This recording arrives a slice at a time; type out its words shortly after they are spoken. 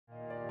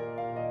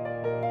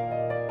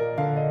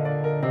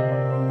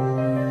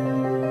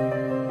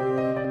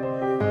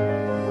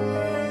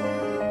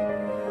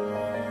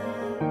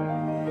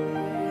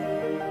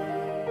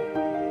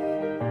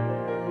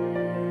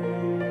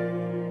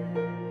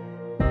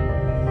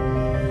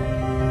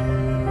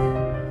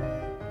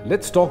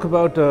Let's talk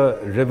about a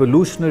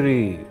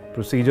revolutionary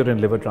procedure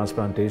in liver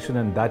transplantation,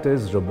 and that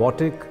is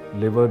robotic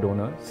liver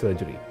donor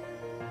surgery.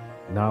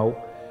 Now,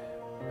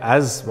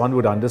 as one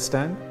would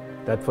understand,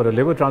 that for a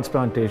liver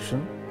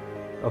transplantation,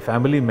 a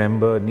family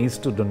member needs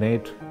to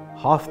donate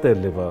half their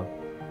liver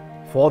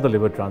for the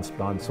liver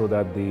transplant so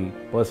that the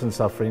person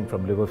suffering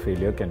from liver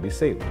failure can be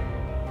saved.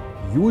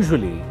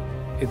 Usually,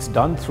 it's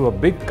done through a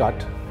big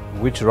cut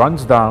which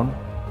runs down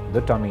the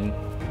tummy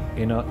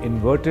in an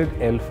inverted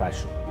L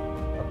fashion,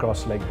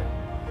 across like that.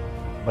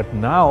 But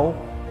now,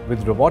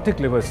 with robotic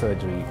liver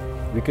surgery,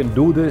 we can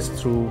do this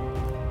through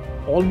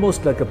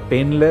almost like a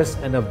painless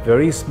and a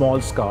very small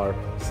scar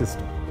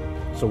system.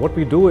 So what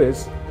we do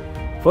is,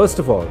 first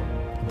of all,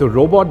 the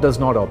robot does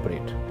not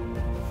operate.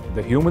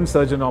 The human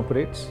surgeon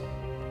operates.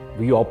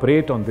 We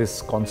operate on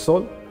this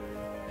console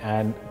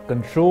and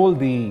control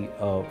the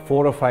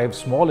 4 or 5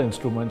 small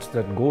instruments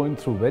that go in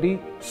through very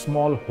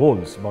small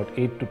holes, about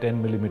 8 to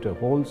 10 millimeter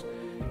holes,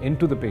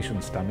 into the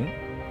patient's tummy.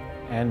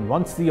 And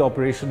once the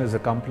operation is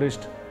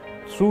accomplished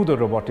through the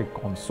robotic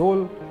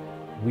console,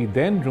 we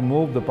then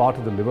remove the part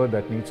of the liver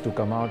that needs to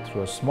come out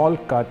through a small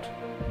cut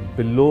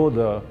below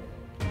the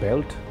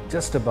belt,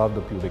 just above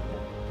the pubic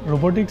bone.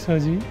 Robotic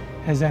surgery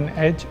has an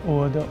edge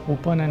over the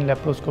open and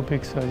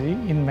laparoscopic surgery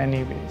in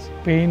many ways.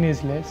 Pain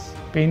is less,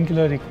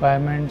 painkiller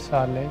requirements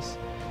are less,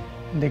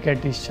 they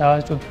get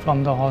discharged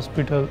from the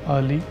hospital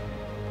early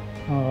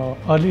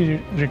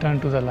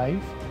return to the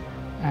life,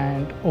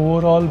 and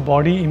overall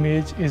body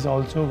image is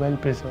also well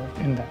preserved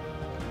in that.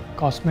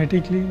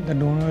 Cosmetically, the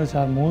donors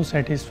are more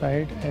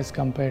satisfied as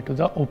compared to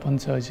the open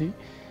surgery.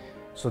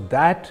 So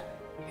that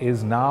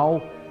is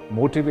now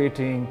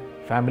motivating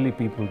family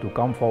people to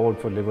come forward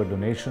for liver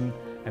donation,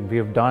 and we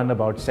have done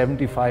about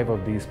 75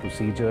 of these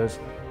procedures,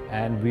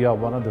 and we are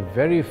one of the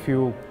very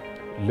few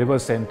liver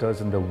centers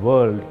in the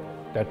world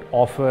that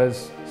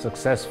offers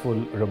successful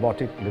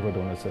robotic liver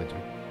donor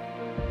surgery.